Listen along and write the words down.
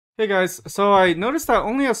Hey guys, so I noticed that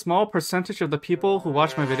only a small percentage of the people who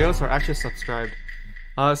watch my videos are actually subscribed.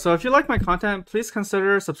 So if you like my content, please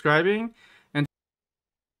consider subscribing. And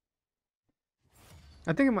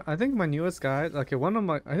I think my newest guide, okay, one of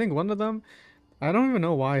them, I don't even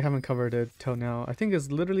know why I haven't covered it till now. I think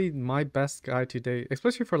it's literally my best guide to date,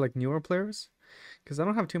 especially for like newer players, because I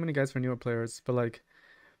don't have too many guides for newer players. But like,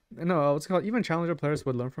 no, what's it called? Even challenger players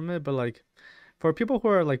would learn from it. But like, for people who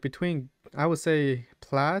are like between, I would say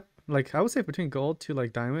plat, like I would say between gold to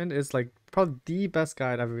like diamond is like probably the best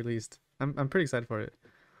guide I've released. I'm pretty excited for it.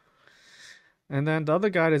 And then the other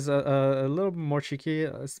guide is a little more cheeky.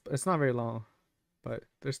 It's not very long, but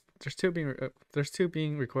there's two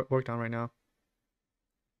being worked on right now.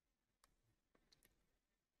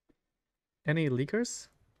 Any leakers?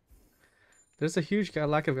 There's a huge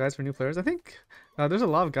lack of guides for new players. I think there's a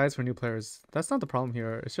lot of guides for new players. That's not the problem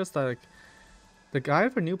here. It's just that like the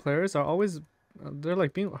guide for new players are always they're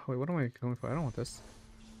like being. Wait, what am I going for? I don't want this.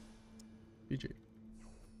 BG.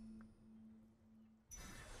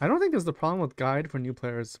 I don't think it's the problem with guide for new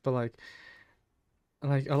players, but like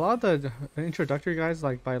a lot of the introductory guides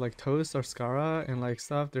like by like Toast or Skara and like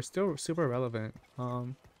stuff, they're still super relevant.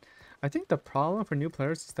 I think the problem for new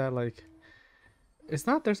players is that like it's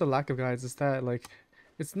not there's a lack of guides, it's that like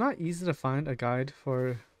it's not easy to find a guide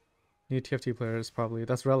for new TFT players probably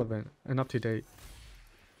that's relevant and up to date.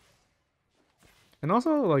 And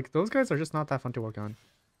also like those guys are just not that fun to work on.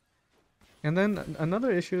 And then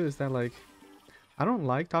another issue is that like I don't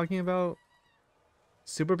like talking about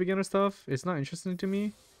super beginner stuff. It's not interesting to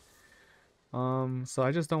me. So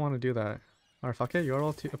I just don't want to do that. Alright, fuck it,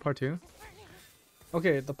 Yordle part 2.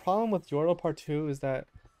 Okay, the problem with Yordle part 2 is that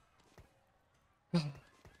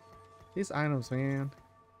these items, man.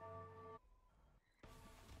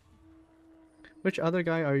 Which other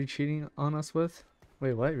guy are you cheating on us with?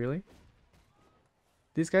 Wait, what? Really?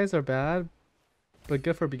 These guys are bad, but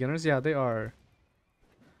good for beginners? Yeah, they are.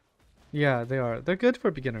 Yeah, they are. They're good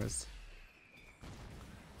for beginners.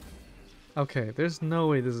 Okay, there's no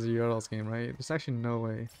way this is a Yordle's game, right? There's actually no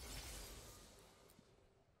way.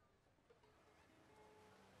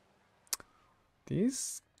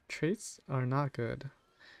 These traits are not good.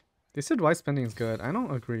 They said wise spending is good. I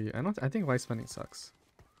don't agree. I think wise spending sucks.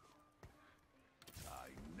 I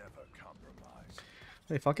never compromise.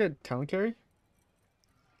 Hey, fuck it, talent carry?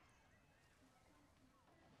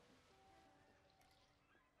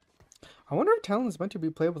 I wonder if talent is meant to be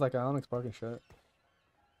played with like Ionic Spark and shit.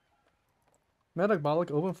 Metabolic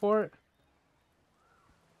open for it?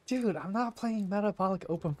 Dude, I'm not playing Metabolic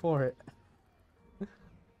open for it.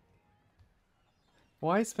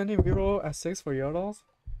 Why spending reroll at 6 for Yordles?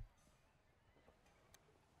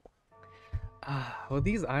 Well,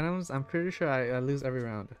 these items, I'm pretty sure I lose every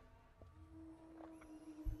round.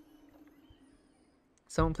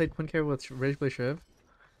 Someone played Quinn Carry with Rageblade Shiv.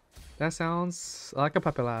 That sounds like a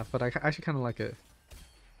puppy laugh, but I actually kind of like it.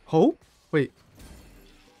 Oh? Wait.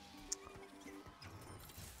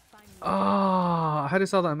 Ah, I had to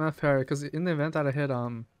sell the MF pair because in the event that I hit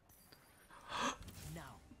oh,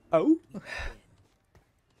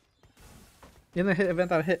 in the event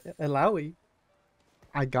that I hit Alawi,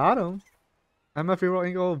 I got him. MF reroll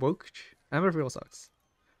angle woke. MF reroll sucks.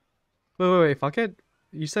 Wait, fuck it.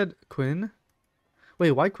 You said Quinn?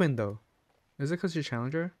 Wait, why Quinn though? Is it because you're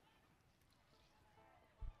challenger?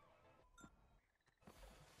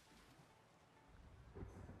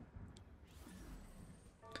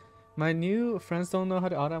 My new friends don't know how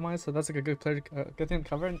to auto-mine, so that's like a good player, good thing to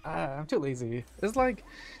cover. And, I'm too lazy. It's like,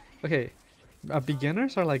 okay,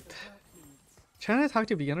 beginners are like, trying to talk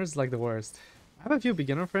to beginners is like the worst. I have a few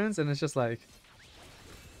beginner friends, and it's just like,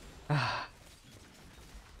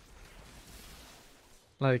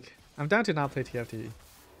 like I'm down to not play TFT.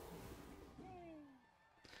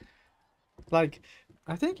 Like,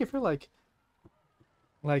 I think if you're like,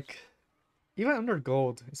 even under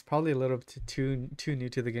gold, it's probably a little bit too new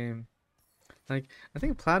to the game. Like, I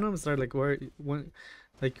think platinums are like where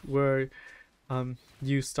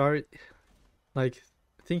you start like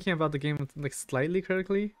thinking about the game like slightly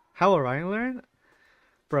critically. How will Ryan learn?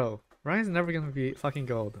 Bro, Ryan's never gonna be fucking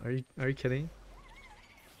gold. Are you kidding?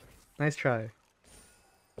 Nice try.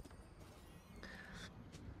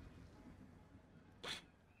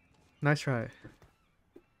 Nice try.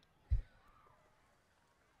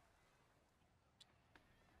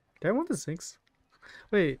 Did I want the Zinks?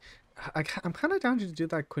 Wait, I'm kind of down to do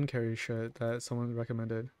that Quinn carry shit that someone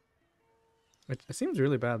recommended. It seems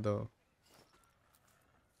really bad though.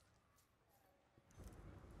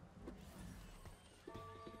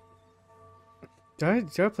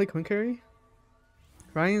 Did I play Quinn carry?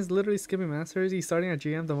 Ryan's literally skipping masters. He's starting at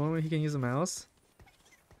GM the moment he can use a mouse.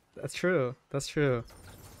 That's true. That's true.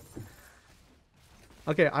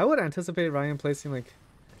 Okay, I would anticipate Ryan placing like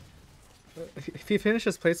if he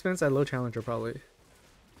finishes placements at low challenger probably.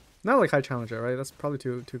 Not like high challenger, right? That's probably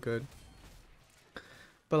too good.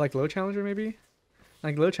 But like low challenger maybe?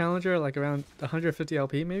 Like low challenger like around 150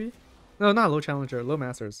 LP maybe? No, not low challenger, low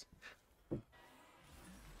masters.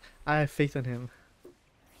 I have faith in him.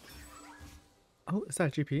 Oh, is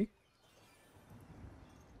that GP?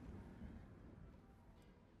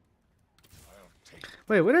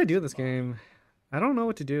 Wait, what did I do in this game? I don't know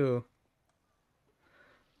what to do.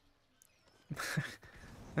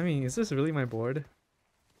 I mean, is this really my board?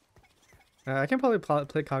 I can probably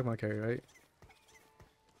play Kog'Maw carry, right?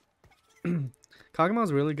 Kog'Maw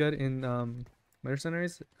is really good in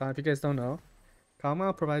mercenaries. If you guys don't know,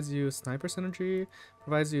 Kog'Maw provides you sniper synergy,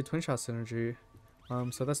 provides you twin shot synergy.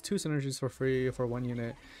 So that's 2 synergies for free for 1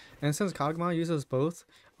 unit. And since Kog'Maw uses both,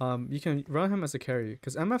 you can run him as a carry.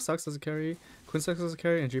 Because MF sucks as a carry, Quinn sucks as a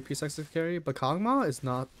carry, and GP sucks as a carry. But Kog'Maw is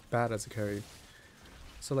not bad as a carry.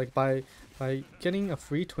 So like by getting a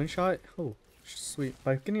free twin shot, oh sweet,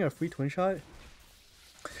 by getting a free twin shot,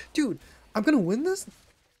 dude, I'm gonna win this.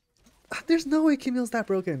 There's no way Camille's that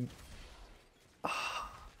broken.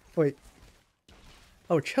 Wait.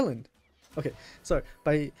 Oh, chillin'. Okay, sorry.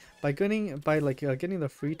 By getting getting the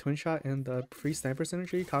free twin shot and the free sniper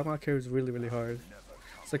synergy, Kog'Maw carries really hard.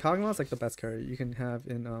 So Kog'Maw is like the best carry you can have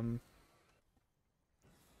in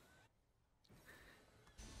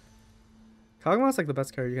Kog'Maw is like the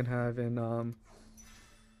best carry you can have in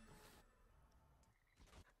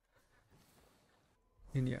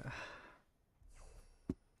yeah.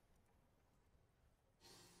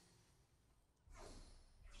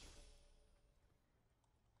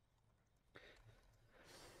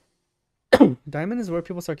 Diamond is where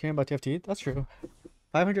people start caring about TFT. That's true.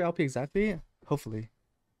 500 LP exactly. Hopefully.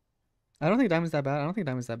 I don't think Diamond's that bad. I don't think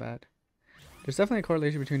Diamond's that bad. There's definitely a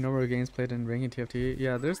correlation between number of games played and ranking TFT.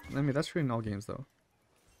 Yeah, I mean, that's true in all games though.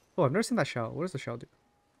 Oh, I've never seen that shell. What does the shell do?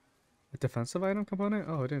 A defensive item component?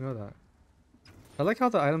 Oh, I didn't know that. I like how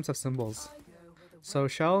the items have symbols. So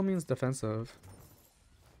shell means defensive.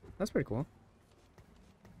 That's pretty cool.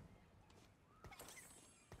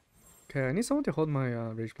 Okay, I need someone to hold my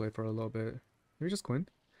Rage Blade for a little bit. Maybe just Quinn?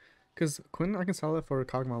 Because Quinn, I can sell it for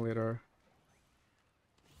Kog'Maw later.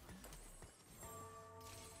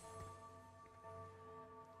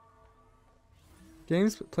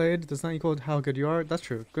 Games played does not equal how good you are. That's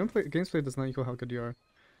true. Games played does not equal how good you are.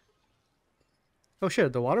 Oh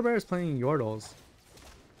shit, the water bear is playing Yordles.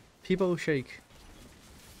 People shake.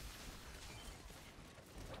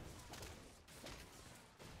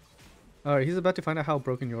 Alright, he's about to find out how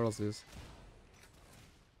broken Yordles is.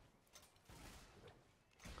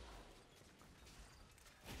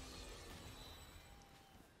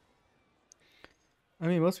 I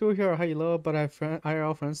mean, most people here are high low, but I have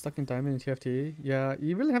IRL friends stuck in Diamond and TFT. Yeah,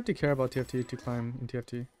 you really have to care about TFT to climb in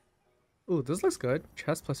TFT. Ooh, this looks good.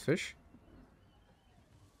 Chest plus fish.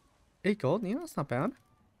 8 gold? You know, that's not bad.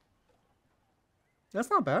 That's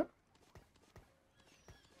not bad.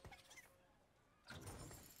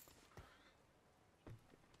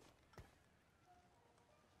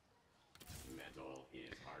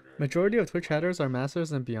 Majority of Twitch chatters are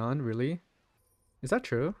masters and beyond, really? Is that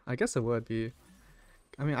true? I guess it would be.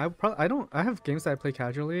 I mean, I have games that I play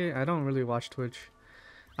casually. I don't really watch Twitch.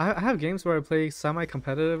 I have games where I play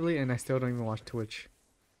semi-competitively and I still don't even watch Twitch.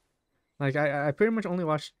 Like, I pretty much only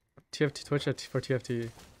watch TFT Twitch for TFT.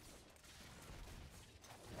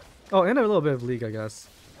 Oh, and a little bit of League, I guess.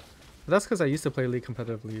 But that's because I used to play League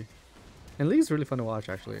competitively. And League's really fun to watch,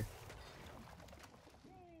 actually.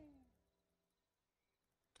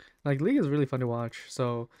 Like, League is really fun to watch.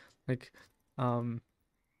 So, like,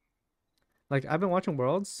 like I've been watching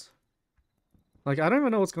Worlds. Like, I don't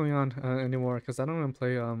even know what's going on anymore because I don't even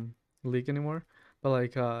play League anymore. But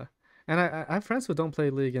like, and I have friends who don't play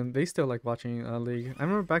League and they still like watching League. I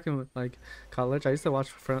remember back in like college, I used to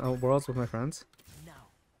watch Worlds with my friends.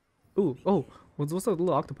 Ooh, oh, what's a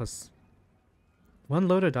little octopus? 1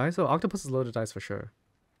 loaded dice? Oh, octopus is loaded dice for sure.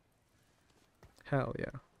 Hell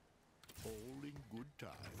yeah.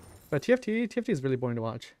 But TFT is really boring to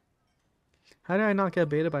watch. How did I not get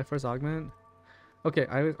baited by first augment? Okay,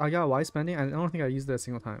 I got Y spending. I don't think I used it a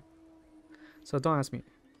single time. So don't ask me.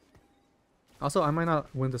 Also, I might not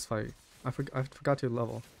win this fight. I forgot to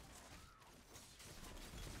level.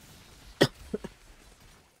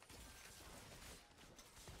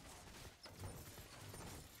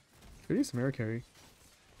 Could use some air carry.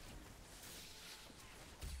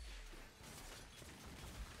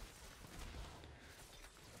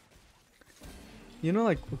 You know,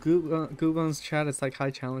 like Google's chat is like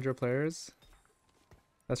high challenger players.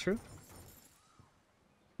 That's true.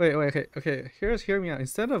 Wait, okay. Hear me out.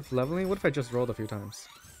 Instead of leveling, what if I just rolled a few times?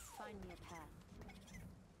 Find me a path.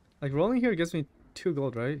 Like rolling here gives me 2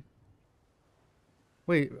 gold, right?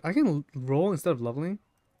 Wait, I can roll instead of leveling?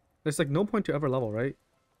 There's like no point to ever level, right?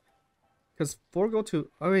 Because 4 gold to...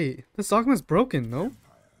 Oh wait, this augment's broken, no?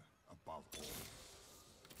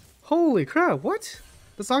 Holy crap, what?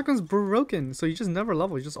 This augment's broken, so you just never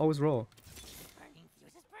level, you just always roll. Burning,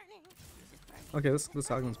 fuse is burning. Fuse is burning. Okay, this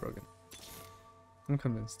augment's broken. I'm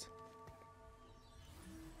convinced.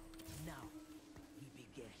 Now we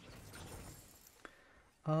begin.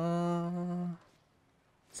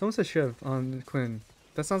 Someone said Shiv on Quinn.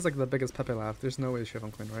 That sounds like the biggest Pepe laugh. There's no way Shiv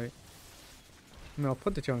on Quinn, right? No, I'll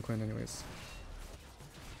put the 2 on Quinn anyways.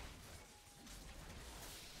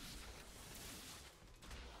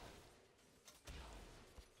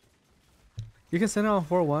 You can send it on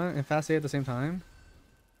 4-1 and fast A at the same time?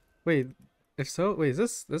 Wait, if so, wait,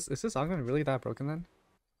 is this augment really that broken then?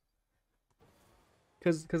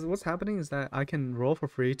 Cause what's happening is that I can roll for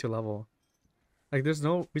free to level. Like there's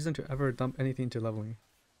no reason to ever dump anything to leveling.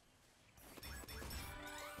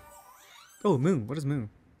 Oh, Moon. What is Moon?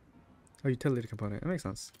 Oh, utility component. That makes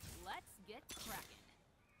sense. Let's get cracking.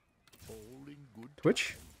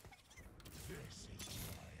 Twitch?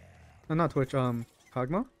 Oh, not Twitch.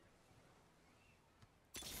 Kog'Maw?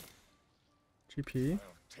 GP.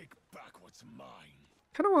 Take back what's mine.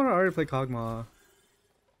 Kind of want to already play Kog'Maw.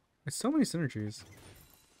 It's so many synergies.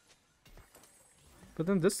 But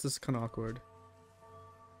then this is kind of awkward.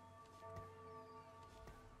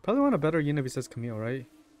 Probably want a better unit besides Camille, right?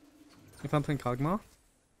 If I'm playing Kog'Maw.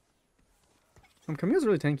 Camille's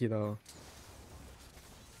really tanky though.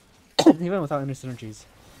 Even without any synergies.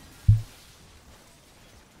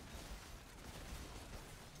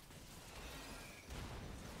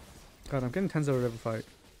 God, I'm getting 10-0 every fight.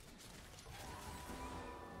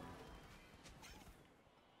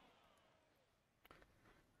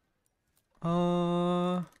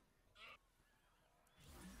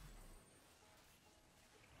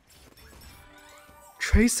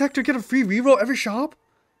 Trade Sector get a free reroll every shop?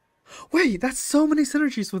 Wait, that's so many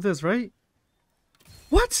synergies with this, right?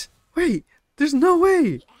 What? Wait, there's no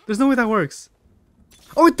way. There's no way that works.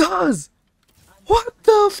 Oh, it does! What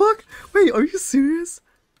the fuck? Wait, are you serious?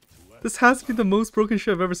 This has to be the most broken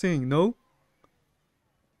shit I've ever seen, no?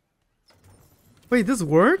 Wait, this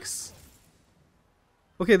works?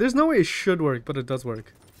 Okay, there's no way it should work, but it does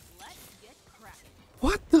work. Let's get cracking.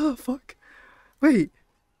 What the fuck? Wait,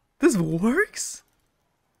 this works?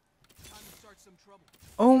 Time to start some trouble.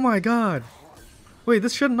 Oh my god. Wait,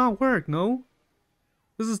 this should not work, no?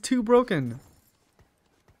 This is too broken.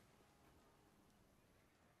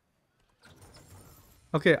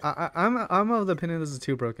 Okay, I'm of the opinion this is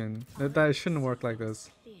too broken. That it shouldn't work like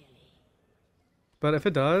this. But if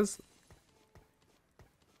it does,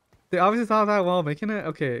 they obviously thought that while making it.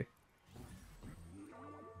 Okay.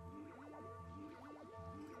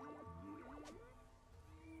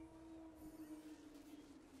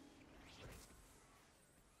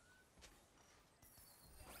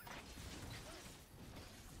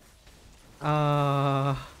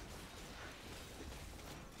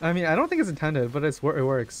 I mean, I don't think it's intended, but it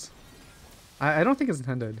works. I don't think it's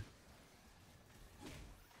intended.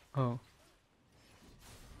 Oh.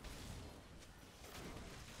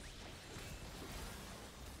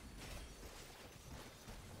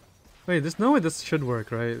 Wait, there's no way this should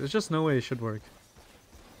work, right? There's just no way it should work.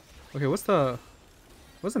 Okay, what's the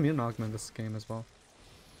mutant augment in this game as well?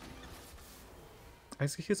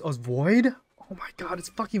 Ice Kiss? Oh, it's Void? Oh my god, it's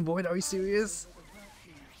fucking Void. Are you serious?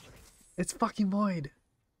 It's fucking Void.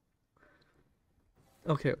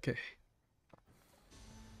 Okay.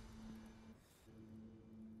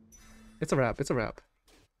 It's a wrap.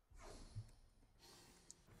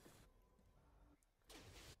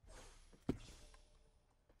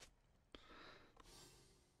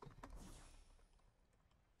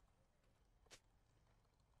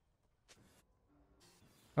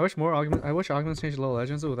 I wish augments changed little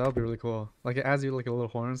legends. Oh, that would be really cool. Like it adds you like a little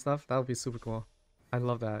horn and stuff. That would be super cool. I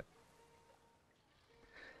love that.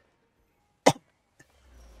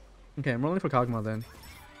 Okay, I'm rolling for Kog'Maw then.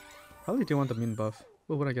 Probably do want the mutant buff.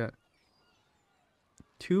 What would I get?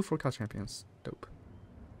 2 forecast champions. Dope.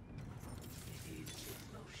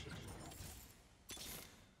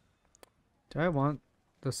 Do I want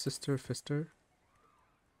the sister fister?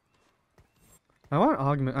 I want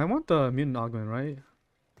augment. I want the mutant augment, right?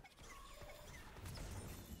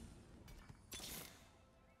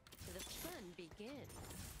 The fun begins.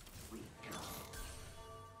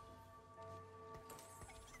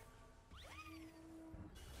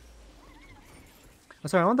 Oh,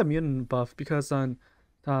 sorry, I want the mutant buff because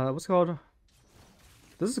What's it called?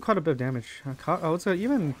 This is quite a bit of damage. I would say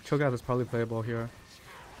even Cho'Gath is probably playable here.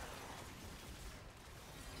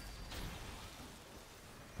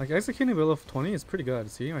 Like executing below 20 is pretty good.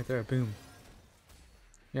 See right there, boom.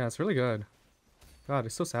 Yeah, it's really good. God,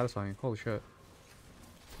 it's so satisfying. Holy shit.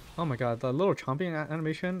 Oh my god, the little chomping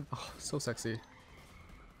animation. Oh, so sexy.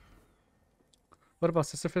 What about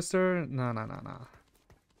Sister Fister? Nah.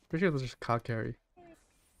 Pretty sure this is just cock carry.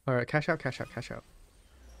 Alright, cash out, cash out, cash out.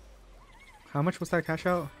 How much was that cash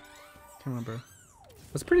out? Can't remember.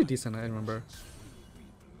 It's pretty decent, I remember.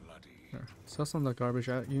 Here, sell some of the garbage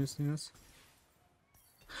at units.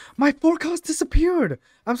 My forecast disappeared!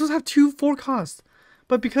 I'm supposed to have 2 forecasts!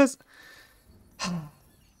 But because...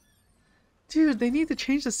 Dude, they need to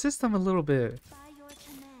change the system a little bit.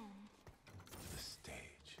 The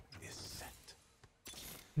stage is set.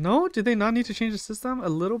 No? Did they not need to change the system a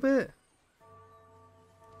little bit?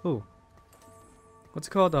 Oh. What's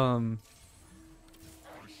it called?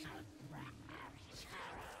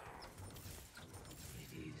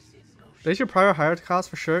 They should prioritize cost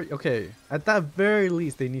for sure. Okay, at that very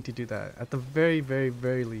least, they need to do that. At the very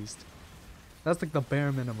least. That's like the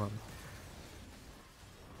bare minimum.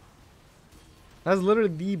 That's literally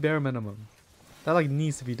the bare minimum. That like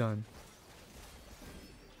needs to be done.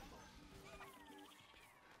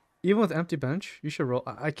 Even with empty bench, you should roll.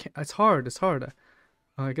 I can't. It's hard. It's hard.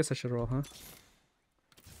 I guess I should roll, huh?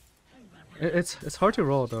 It's hard to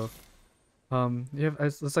roll though. You have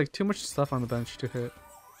it's like too much stuff on the bench to hit.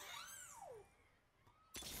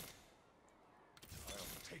 I'll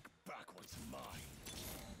take back what's mine.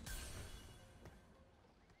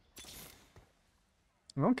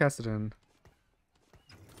 I won't cast it in.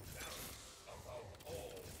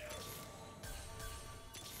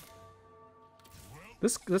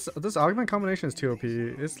 This augment combination is too OP.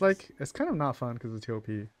 It's like it's kind of not fun because it's too OP,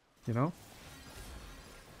 you know?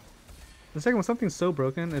 It's like when something's so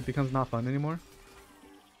broken it becomes not fun anymore.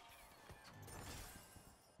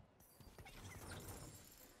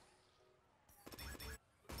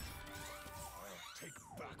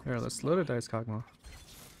 Here, let's load a dice Kog'Maw.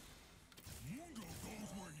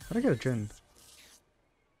 How'd I get a Jhin?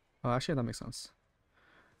 Oh, actually that makes sense.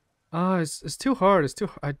 It's too hard. It's too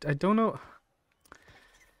I don't know.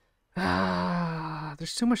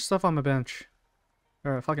 There's too much stuff on my bench.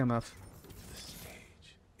 Alright, fuck MF. The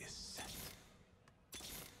stage is set.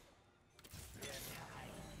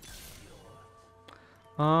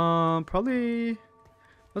 Probably.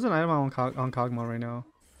 What's an item on Kog'Maw right now?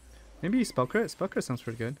 Maybe Spell Crit? Spell Crit sounds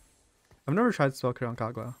pretty good. I've never tried Spell Crit on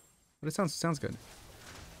Kog'Maw, but it sounds good.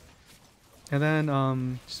 And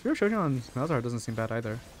then Spirit Shogun on Malzahar doesn't seem bad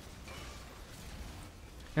either.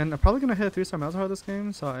 And I'm probably gonna hit a 3-star Malzahar this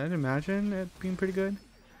game, so I'd imagine it being pretty good.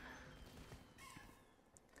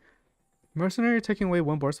 Mercenary taking away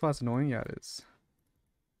 1 board spot is annoying? Yeah, it is.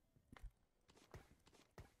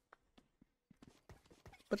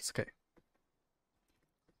 But it's okay.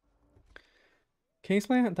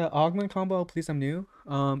 Kingsland, the augment combo, please I'm new.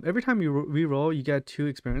 Every time you re-roll, you get 2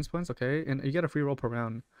 experience points, okay? And you get a free roll per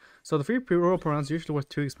round. So the free roll per round is usually worth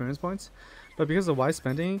 2 experience points. But because of wise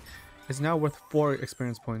spending, it's now worth 4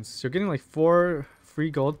 experience points. So you're getting like 4 free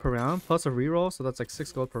gold per round plus a reroll, so that's like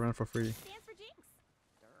 6 gold per round for free.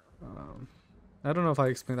 I don't know if I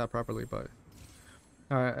explained that properly, but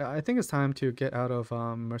alright, I think it's time to get out of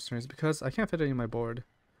mercenaries because I can't fit it in my board.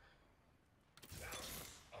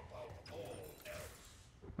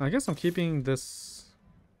 I guess I'm keeping this.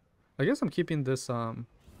 Gangplank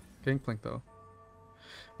though.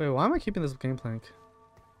 Wait, why am I keeping this Gangplank?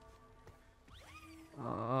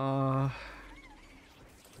 I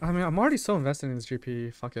mean, I'm already so invested in this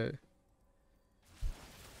GP. Fuck it.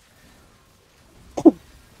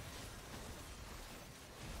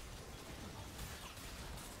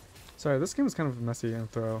 Sorry, this game is kind of messy and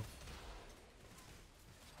thorough.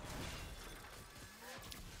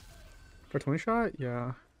 For 20 shot,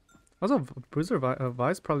 yeah. Also, Bruiser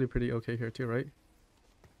Vi's probably pretty okay here too, right?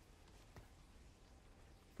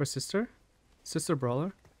 For Sister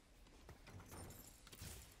Brawler.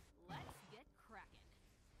 Let's get cracking.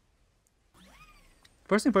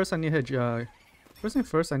 First thing first, I need to hit.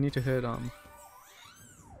 I need to hit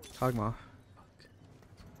Kog'Maw.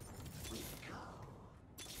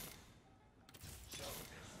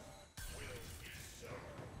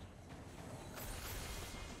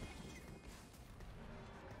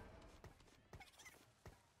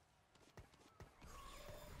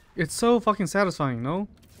 It's so fucking satisfying, no?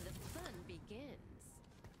 The fun begins.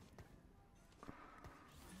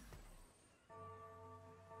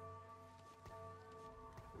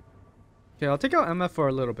 Okay, I'll take out MF for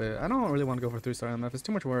a little bit. I don't really want to go for 3-star MF. It's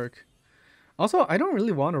too much work. Also, I don't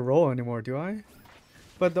really want to roll anymore, do I?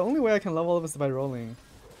 But the only way I can level up is by rolling.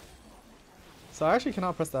 So I actually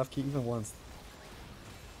cannot press the F key even once.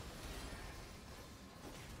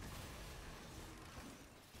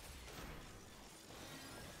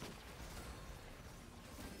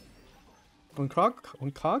 When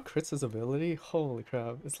Cog crits his ability, holy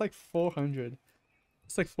crap, it's like 400.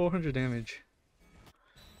 It's like 400 damage.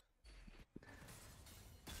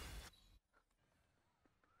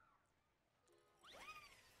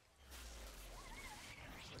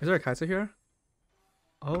 Is there a Kaiser here?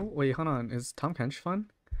 Oh, wait, hold on. Is Tom Kench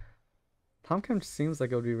fun? Tom Kench seems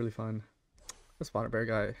like it would be really fun. This water bear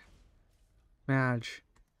guy. Madge.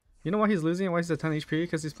 You know why he's losing and why he's at 10 HP?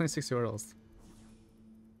 Because he's playing 60 Orals.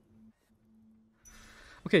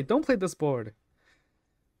 Okay, don't play this board.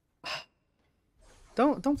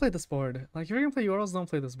 Don't play this board. Like, if you're gonna play Orals, don't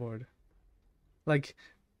play this board. Like,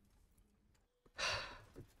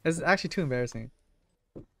 it's actually too embarrassing.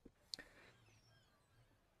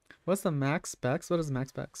 What's the max specs? What is max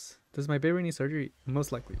specs? Does my baby need surgery?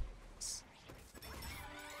 Most likely.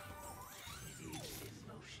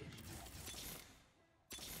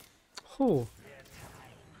 Oh.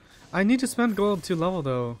 I need to spend gold to level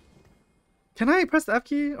though. Can I press the F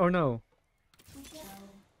key or no?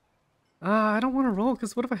 I don't want to roll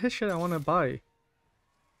because what if I hit shit I want to buy?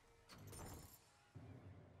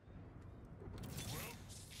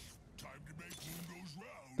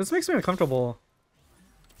 This makes me uncomfortable.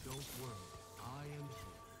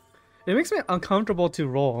 It makes me uncomfortable to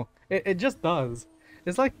roll. It just does.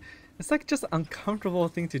 It's like just an uncomfortable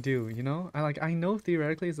thing to do, you know? I know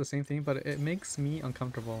theoretically it's the same thing, but it makes me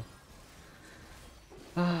uncomfortable.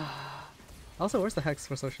 Also, where's the hex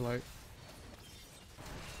for Socialite?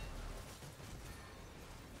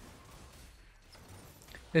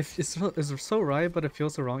 It's so right, but it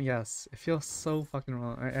feels so wrong. Yes, it feels so fucking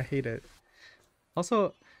wrong. I hate it.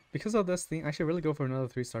 Also, because of this thing, I should really go for another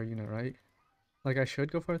 3-star unit, right? Like, I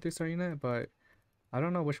should go for a 3-star unit, but I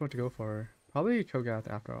don't know which one to go for. Probably Cho'Gath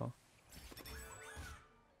after all.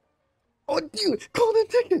 Oh, dude! Golden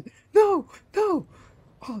ticket! No! No!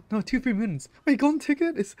 Oh, no, 2 free minutes. Wait, golden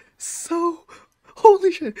ticket is so...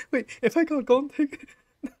 Holy shit! Wait, if I got golden ticket...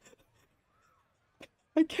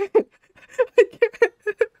 I can't! I can't!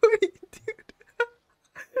 Wait, dude!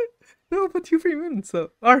 No, but 2 free minutes, so...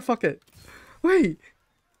 Alright, fuck it. Wait!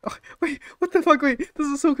 Oh, wait, what the fuck? Wait, this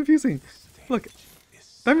is so confusing. Look,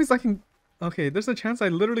 that means I can... Okay, there's a chance I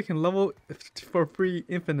literally can level for free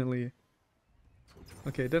infinitely.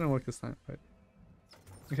 Okay, it didn't work this time, but...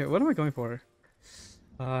 Okay, what am I going for?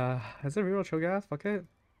 Is it reroll Cho'Gath? Fuck it.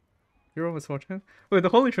 Reroll Misfortune? Wait, the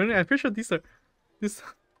Holy Trinity? I'm pretty sure these are... These...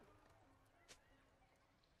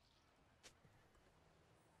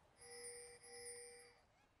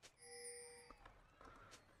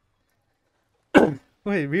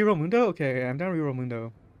 Wait, reroll Mundo? Okay, I'm down reroll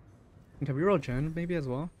Mundo. Okay, reroll Gen maybe as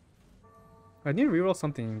well? I need to reroll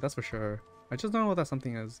something, that's for sure. I just don't know what that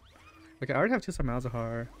something is. Okay, I already have 2-star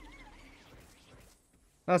Malzahar.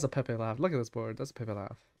 That's a Pepe laugh. Look at this board. That's a Pepe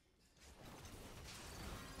laugh.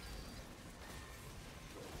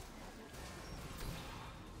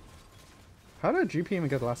 How did GP even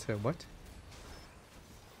get the last hit? What?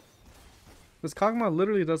 This Kog'Maw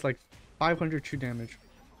literally does like 500 true damage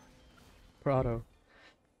per auto.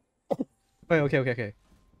 Wait, okay.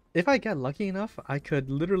 If I get lucky enough, I could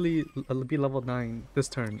literally be level 9 this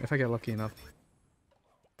turn if I get lucky enough.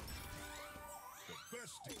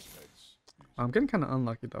 I'm getting kind of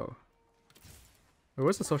unlucky though. Wait,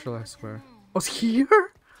 where's the socialized square? Oh, it's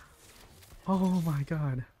here? Oh my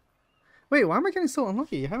god. Wait, why am I getting so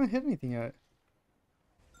unlucky? I haven't hit anything yet.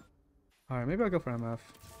 Alright, maybe I'll go for MF.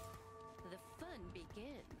 The fun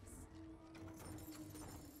begins.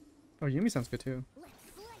 Oh, Yumi sounds good too.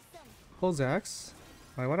 Hold Zax.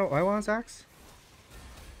 Why want Zax?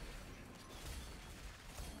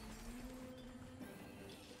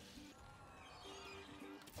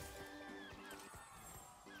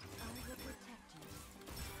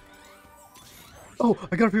 Oh,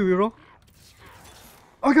 I got a free reroll.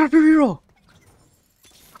 Oh, I got a free reroll.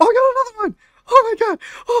 Oh, I got another one. Oh my god.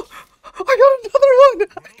 Oh, I got another one.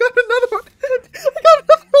 I got another one. I got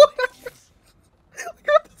another one.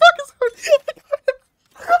 What the fuck is going on?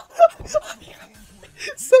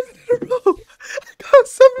 7 in a row. I got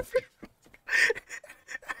 7 free rolls.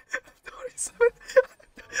 27.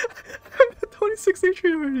 I'm at 26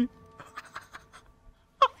 HP already.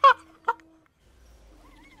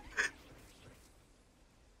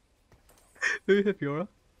 Did we hit Fiora?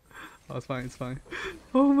 Oh, it's fine, it's fine.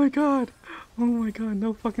 Oh my god! Oh my god,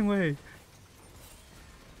 no fucking way.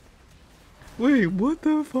 Wait, what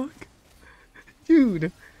the fuck?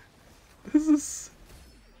 Dude! This is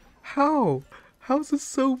how? How is this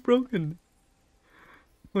so broken?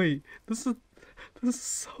 Wait, this is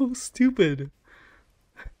so stupid.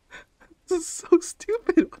 This is so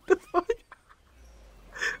stupid. What the fuck?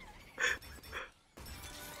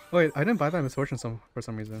 Wait, I didn't buy that misfortune for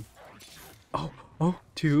some reason. Oh,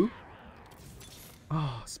 two.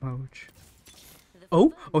 Oh, smooch. The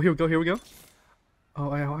Oh, fun here we go, here we go.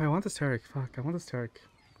 Oh, I want this Tarek. Fuck, I want this Tarek.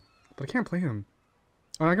 But I can't play him.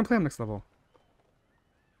 Oh, I can play him next level.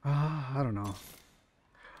 Ah, I don't know.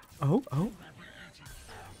 Oh.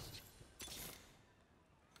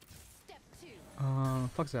 Step 2.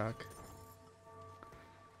 Fuck Zach.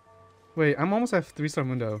 Wait, I'm almost at 3-star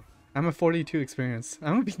Mundo. I'm at 42 experience.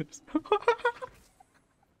 I'm gonna be this.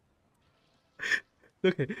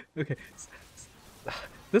 Okay.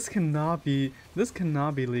 This cannot be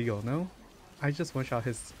legal, no? I just one-shot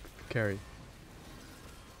his carry.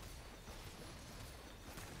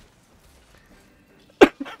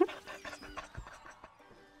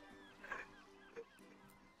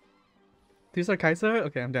 Three-star Kaiser?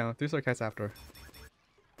 Okay, I'm down. 3-star Kaiser after.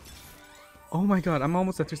 Oh my god, I'm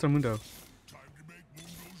almost at 3-star Mundo.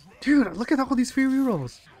 Dude, look at all these free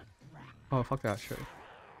rerolls. Oh, fuck that shit.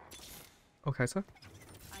 Oh, Kaiser?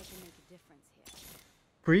 I can make a difference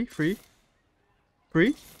here.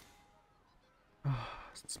 Free? Ah,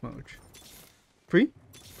 smudge. Free?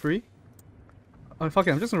 Oh, fuck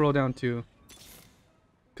it, I'm just gonna roll down too.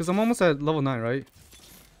 Because I'm almost at level 9, right?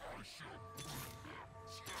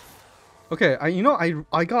 Okay,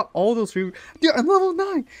 I got all those free. Dude, I'm level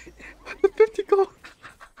 9! 50 gold!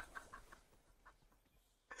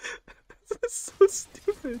 This is so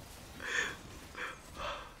stupid.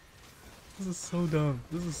 This is so dumb.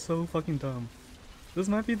 This is so fucking dumb. This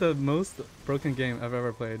might be the most broken game I've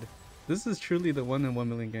ever played. This is truly the 1 in 1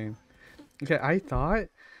 million game. Okay, I thought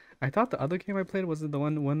the other game I played was the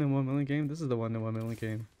one in 1 million game. This is the 1 in 1 million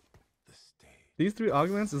game. The stage. These 3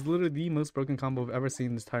 augments is literally the most broken combo I've ever seen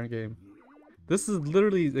in this entire game. This is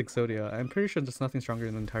literally EXODIA. I'm pretty sure there's nothing stronger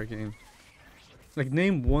in the entire game. Like,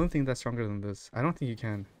 name one thing that's stronger than this. I don't think you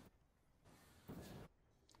can.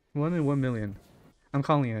 1 in 1 million. I'm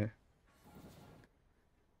calling it.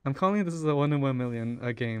 I'm calling this is a 1 in 1 million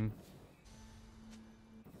game.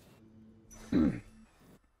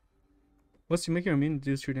 What's to make your immune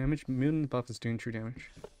do true damage? Immune buff is doing true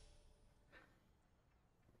damage.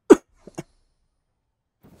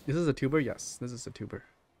 This is a tuber? Yes, this is a tuber.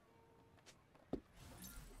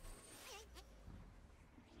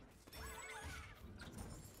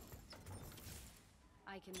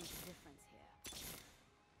 I can make a difference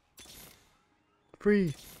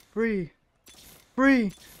here.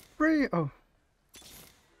 Free! Oh.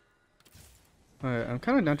 Alright, I'm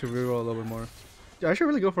kind of down to reroll a little bit more. Yeah, I should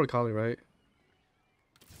really go for a Kali, right?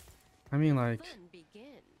 I mean, like, Fun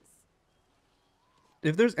begins.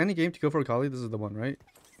 if there's any game to go for a Kali, this is the one, right?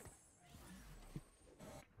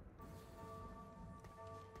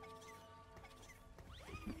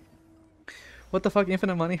 What the fuck?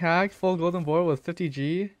 Infinite money hack? Full golden board with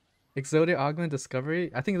 50G? Exodia augment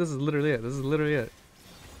discovery? I think this is literally it. This is literally it.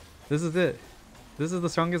 This is it. This is the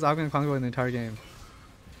strongest augment combo in the entire game.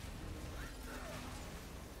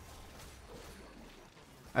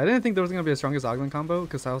 I didn't think there was gonna be a strongest augment combo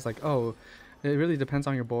because I was like, oh, it really depends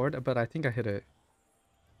on your board, but I think I hit it.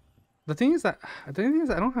 The thing is that I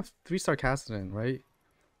don't have 3-star Cassidon, right?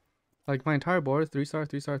 Like my entire board is 3-star,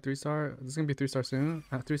 3-star, 3-star. This is gonna be 3-star soon.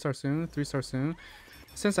 3-star soon, 3-star soon.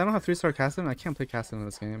 Since I don't have 3-star Cassidon, I can't play Cassidon in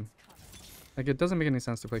this game. Like it doesn't make any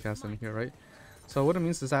sense to play Cassidon here, right? So what it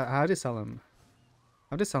means is that I have to sell him.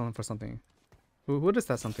 I have to sell him for something. What is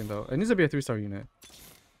that something though? It needs to be a 3-star unit.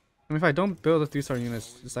 I mean, if I don't build a 3-star unit,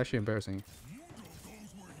 it's actually embarrassing.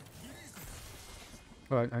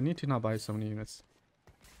 Oh, I need to not buy so many units.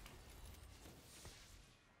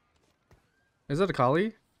 Is it a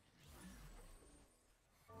Kali?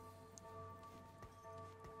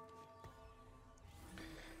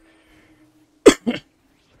 Oh,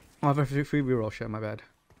 I have a free reroll. Shit, my bad.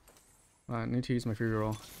 I need to use my free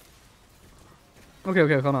reroll.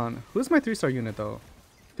 Okay, hold on. Who's my 3-star unit though?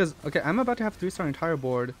 Because, okay, I'm about to have 3-star entire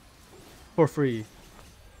board for free.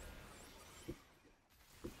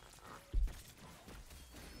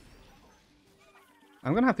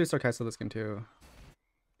 I'm gonna have 3-star Kai'Sa this game too.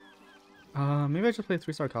 Maybe I just play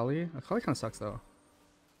 3-star Kali. Kali kind of sucks though.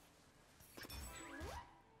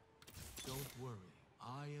 Don't worry,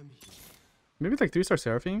 I am here. Maybe like 3-star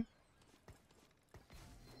Seraphine?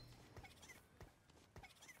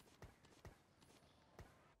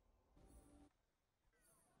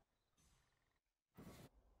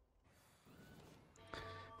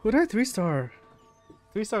 Who did I 3-star?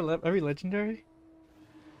 3-star every legendary?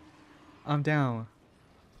 I'm down.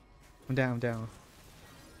 I'm down, I'm down.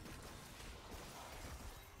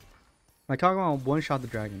 My Kagura one-shot the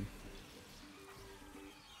dragon.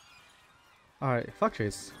 Alright, fuck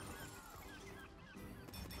Chase.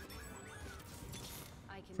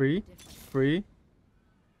 I can make a Free, difference. free,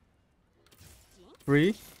 Jinx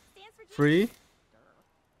free, stands for free.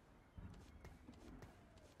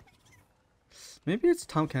 Jinx. Maybe it's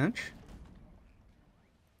Tom Kench?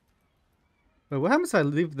 Wait, what happens if I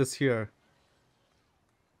leave this here?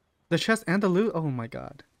 The chest and the loot? Oh my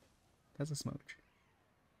god. That's a smooch.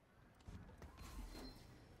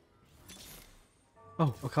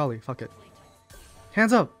 Oh, Akali, fuck it.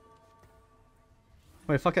 Hands up!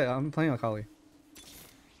 Wait, fuck it, I'm playing Akali.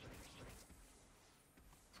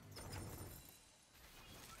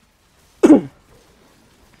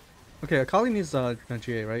 Okay, Akali needs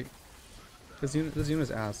GA, right? This unit is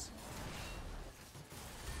ass.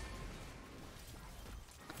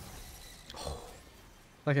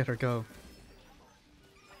 Look at her go.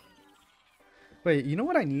 Wait, you know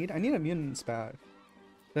what I need? I need a mutant spat.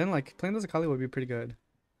 Then like playing this Akali would be pretty good.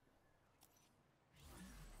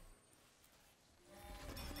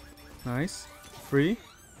 Nice. Free.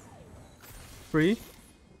 Free.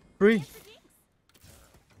 Free.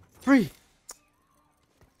 Free.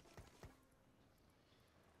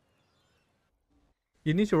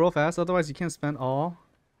 You need to roll fast, otherwise you can't spend all.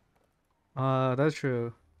 That's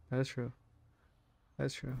true. That's true.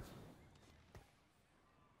 That's true.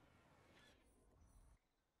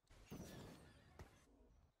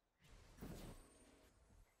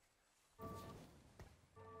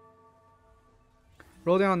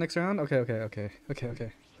 Roll down next round? Okay.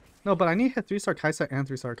 No, but I need to hit 3-star Kaisa and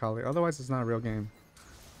 3-star Kali, otherwise it's not a real game.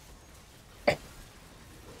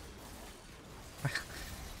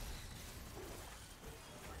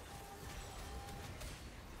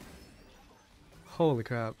 Holy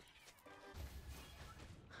crap.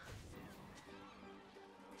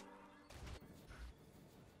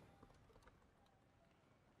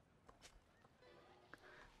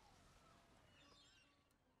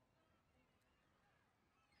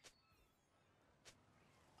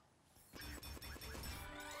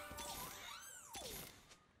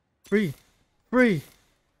 Free! Free!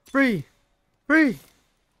 Free! Free!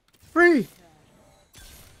 Free!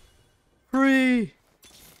 Free!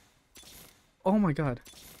 Oh my god.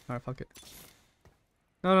 Alright, fuck it.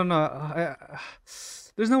 No.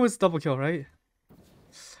 There's no way it's double kill, right?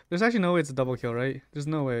 There's actually no way it's a double kill, right? There's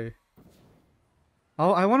no way.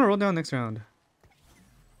 I want to roll down next round.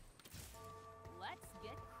 Let's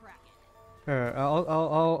get cracking.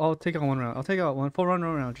 I'll take out one round. I'll take out one full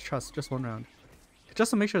round. Just one round,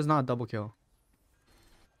 just to make sure it's not a double kill.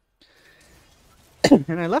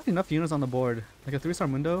 And I left enough units on the board, like a 3-star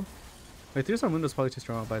Mundo. Wait, 3-star Mundo is probably too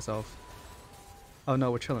strong by itself. Oh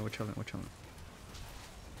no, we're chilling.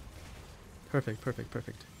 Perfect.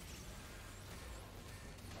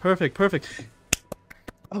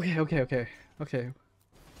 Okay.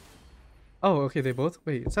 Oh, okay, they both.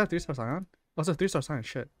 Wait, is that 3-star Scion? Oh, it's a 3-star Scion.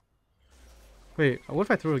 Shit. Wait, what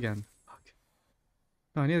if I threw again? Fuck.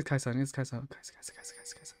 No, I need Kaisa. Kaisa.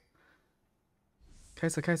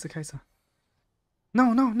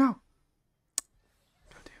 No. God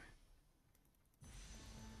damn it.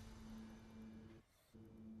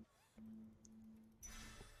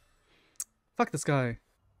 Fuck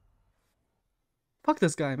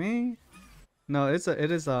this guy, man. No, it is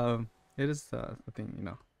the thing, you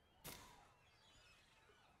know.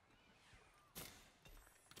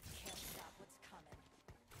 Can't stop what's coming.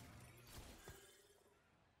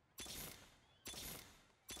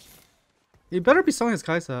 He better be selling his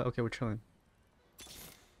Kaisa. Okay, we're chilling.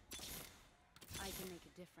 I can make a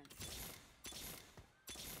difference here.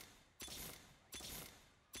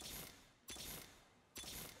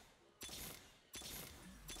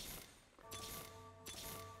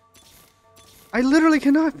 I literally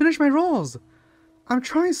cannot finish my rolls. I'm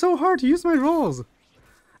trying so hard to use my rolls.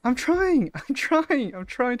 I'm trying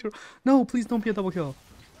to. No, please don't be a double kill.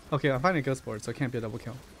 Okay, I'm finding a ghost board, so it can't be a double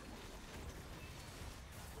kill.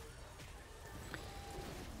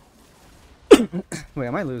 Wait,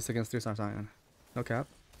 I might lose against 3-star Scion. No cap.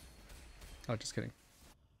 Oh, just kidding.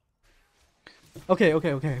 Okay.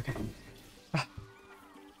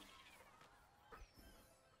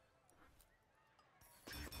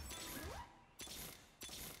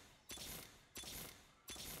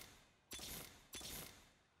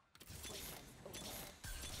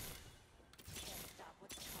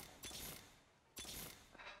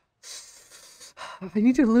 I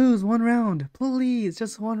need to lose one round. Please,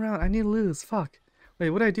 just one round. I need to lose. Fuck.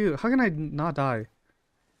 Wait, what do I do? How can I not die?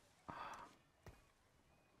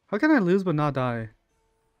 How can I lose but not die?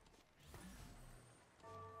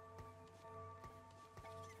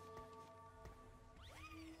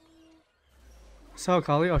 Saw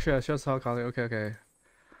Kali? Oh shit, I should have saw Kali. Okay, okay.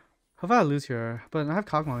 How about I lose here? But I have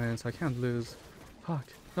Kog'Maw in, so I can't lose. Fuck.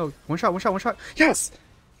 No, one shot, one shot, one shot. Yes!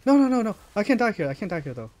 No, no, no, no. I can't die here. I can't die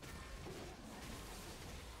here though.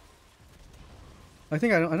 I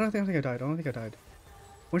think I don't think I died. I don't think I died.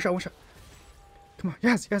 One shot, one shot. Come on.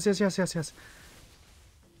 Yes, yes, yes, yes, yes, yes.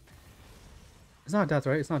 It's not death,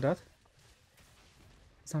 right? It's not death.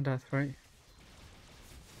 It's not death, right?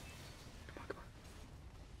 Come on, come on.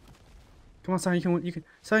 Come on, Simon, you can win.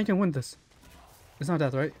 Simon, you can win this. It's not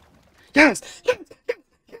death, right? Yes! Yes! Yes!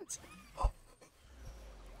 Yes! Oh.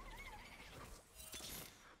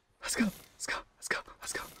 Let's go! Let's go! Let's go!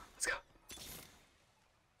 Let's go! Let's go!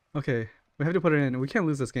 Okay, we have to put it in. We can't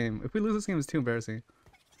lose this game. If we lose this game, it's too embarrassing.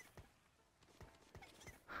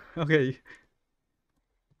 Okay.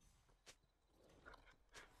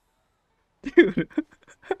 Dude.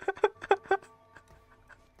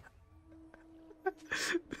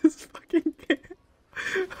 This fucking game.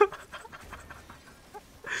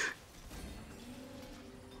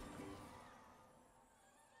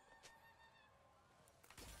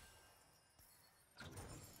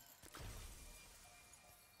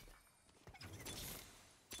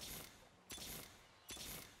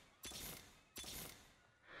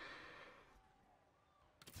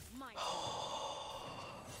 My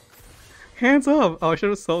Hands up! Oh, I should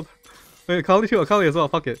have sold. Wait, Akali too. Akali as well.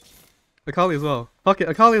 Fuck it. Akali as well. Fuck it.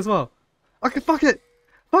 Akali as well. Okay, fuck it.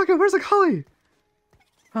 Fuck it. Where's Akali?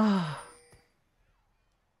 Ah.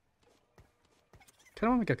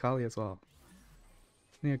 Kind of want to make Akali as well.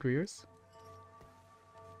 Any agreeers?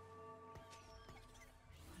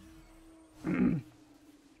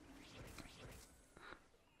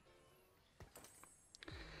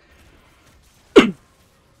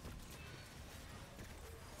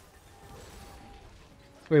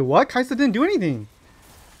 Wait, what? Kaisa didn't do anything.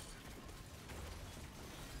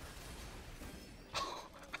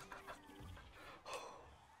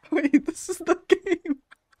 Wait, this is the game.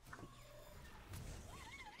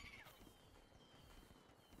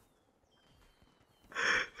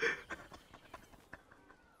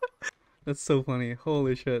 That's so funny.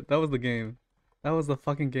 Holy shit. That was the game. That was the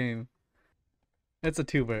fucking game. It's a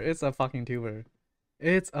tuber. It's a fucking tuber.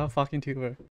 It's a fucking tuber.